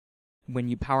when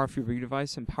you power off your boot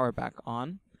device and power back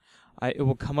on, it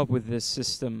will come up with this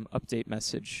system update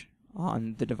message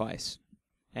on the device.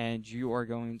 And you are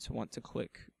going to want to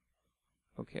click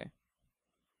OK.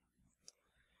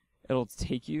 It'll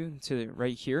take you to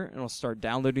right here, and it'll start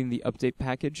downloading the update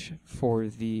package for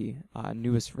the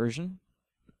newest version.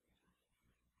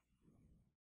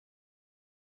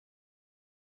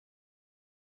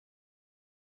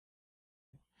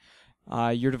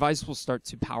 Your device will start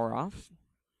to power off.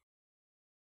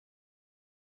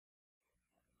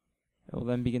 It will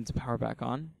then begin to power back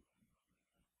on.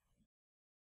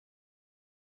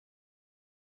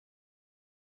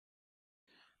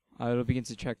 It'll begin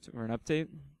to check for an update.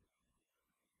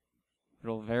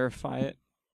 It'll verify it.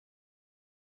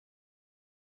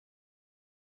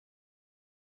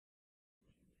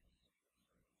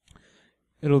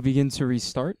 It'll begin to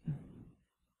restart.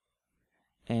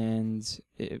 And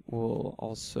it will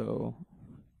also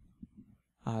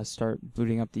start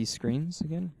booting up these screens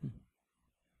again.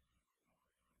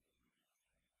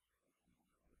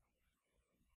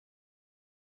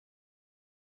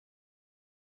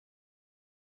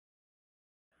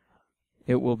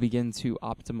 It will begin to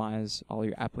optimize all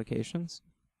your applications.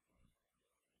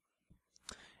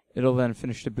 It'll then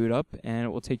finish to boot up, and it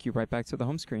will take you right back to the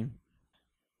home screen.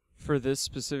 For this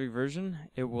specific version,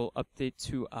 it will update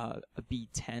to a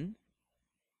B10,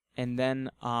 and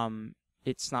then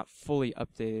it's not fully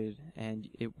updated, and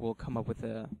it will come up with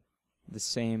the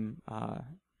same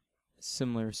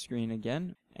similar screen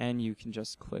again, and you can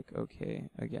just click OK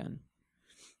again.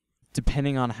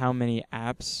 Depending on how many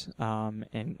apps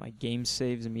and like game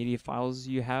saves and media files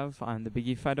you have on the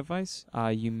BiggiFi device,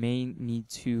 you may need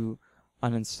to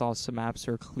uninstall some apps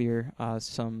or clear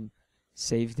some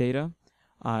save data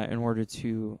in order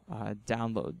to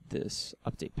download this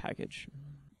update package.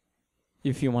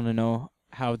 If you want to know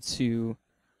how to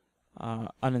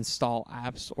uninstall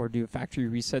apps or do a factory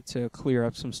reset to clear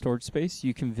up some storage space,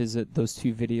 you can visit those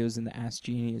 2 videos in the Ask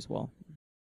Genie as well.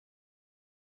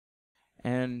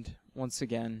 And once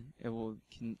again, it will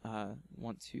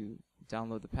want to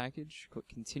download the package. Click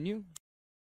Continue.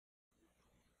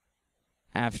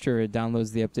 After it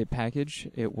downloads the update package,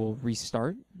 it will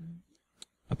restart,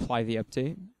 apply the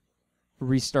update,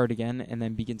 restart again, and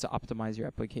then begin to optimize your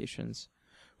applications,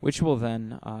 which will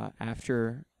then,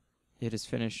 after it is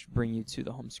finished, bring you to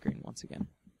the home screen once again.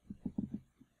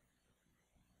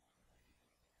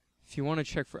 If you want to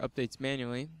check for updates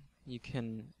manually, you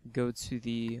can go to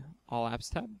the All Apps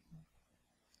tab,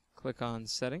 click on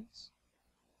Settings,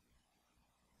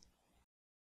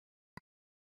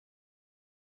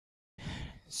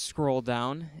 scroll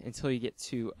down until you get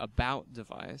to About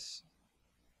Device,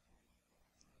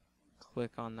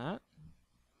 click on that,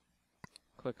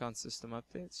 click on System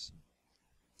Updates,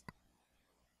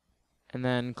 and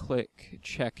then click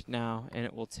Check Now, and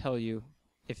it will tell you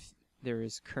if there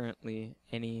is currently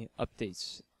any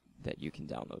updates that you can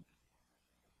download.